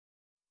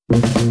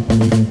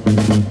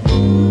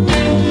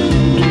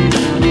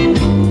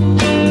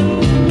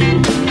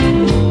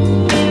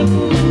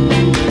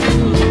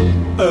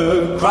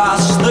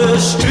Across the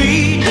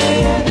street,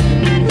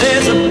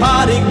 there's a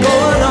party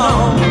going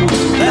on,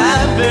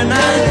 laughing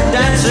and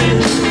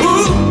dancing,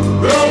 ooh,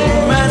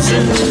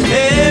 romancing.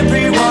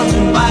 Everyone's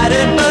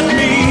invited but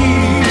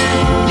me.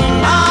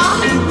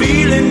 I'm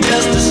feeling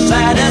just as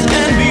sad as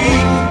can be.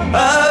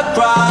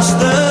 Across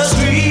the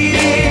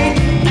street,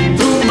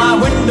 through my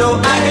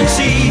window I can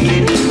see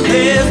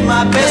there's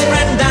my best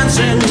friend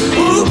dancing.